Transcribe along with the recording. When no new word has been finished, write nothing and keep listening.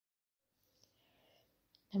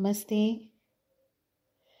Namaste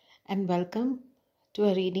and welcome to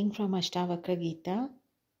a reading from Ashtavakra Gita.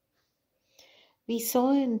 We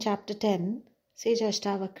saw in chapter 10, Sage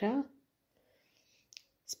Ashtavakra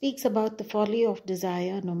speaks about the folly of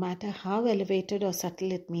desire, no matter how elevated or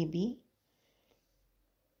subtle it may be.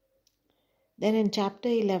 Then in chapter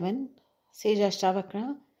 11, Sage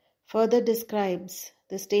Ashtavakra further describes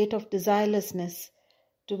the state of desirelessness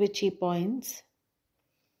to which he points.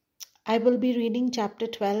 I will be reading chapter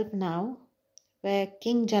 12 now, where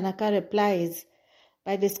King Janaka replies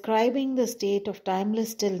by describing the state of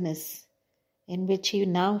timeless stillness in which he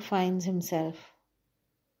now finds himself.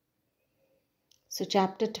 So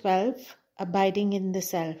chapter 12, Abiding in the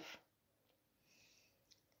Self.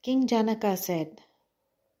 King Janaka said,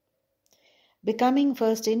 becoming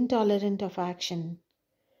first intolerant of action,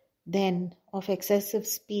 then of excessive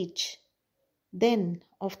speech, then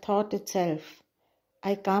of thought itself,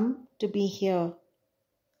 I come to be here.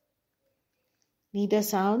 Neither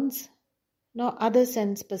sounds nor other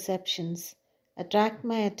sense perceptions attract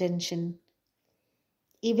my attention.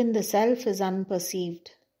 Even the self is unperceived.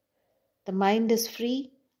 The mind is free,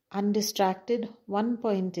 undistracted,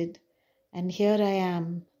 one-pointed, and here I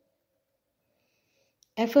am.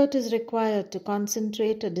 Effort is required to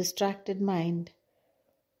concentrate a distracted mind,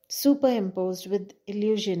 superimposed with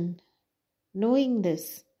illusion. Knowing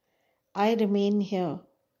this, I remain here.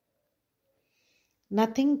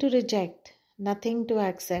 Nothing to reject, nothing to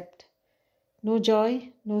accept, no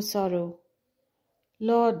joy, no sorrow.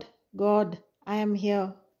 Lord, God, I am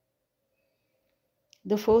here.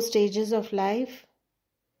 The 4 stages of life,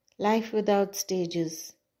 life without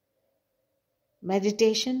stages.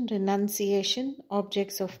 Meditation, renunciation,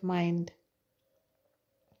 objects of mind.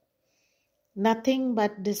 Nothing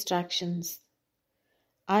but distractions.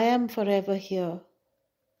 I am forever here.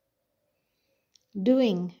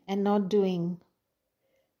 Doing and not doing,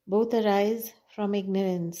 both arise from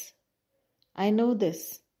ignorance. I know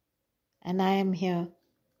this, and I am here.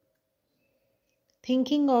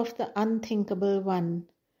 Thinking of the unthinkable one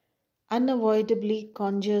unavoidably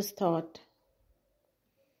conjures thought.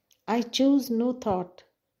 I choose no thought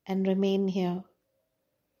and remain here.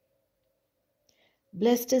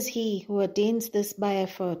 Blessed is he who attains this by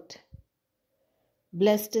effort.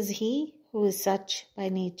 Blessed is he who is such by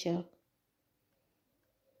nature.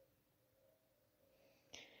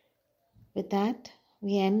 With that,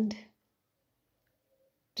 we end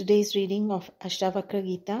today's reading of Ashtavakra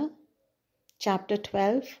Gita, chapter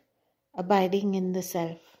 12, Abiding in the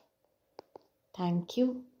Self. Thank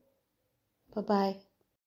you. Bye-bye.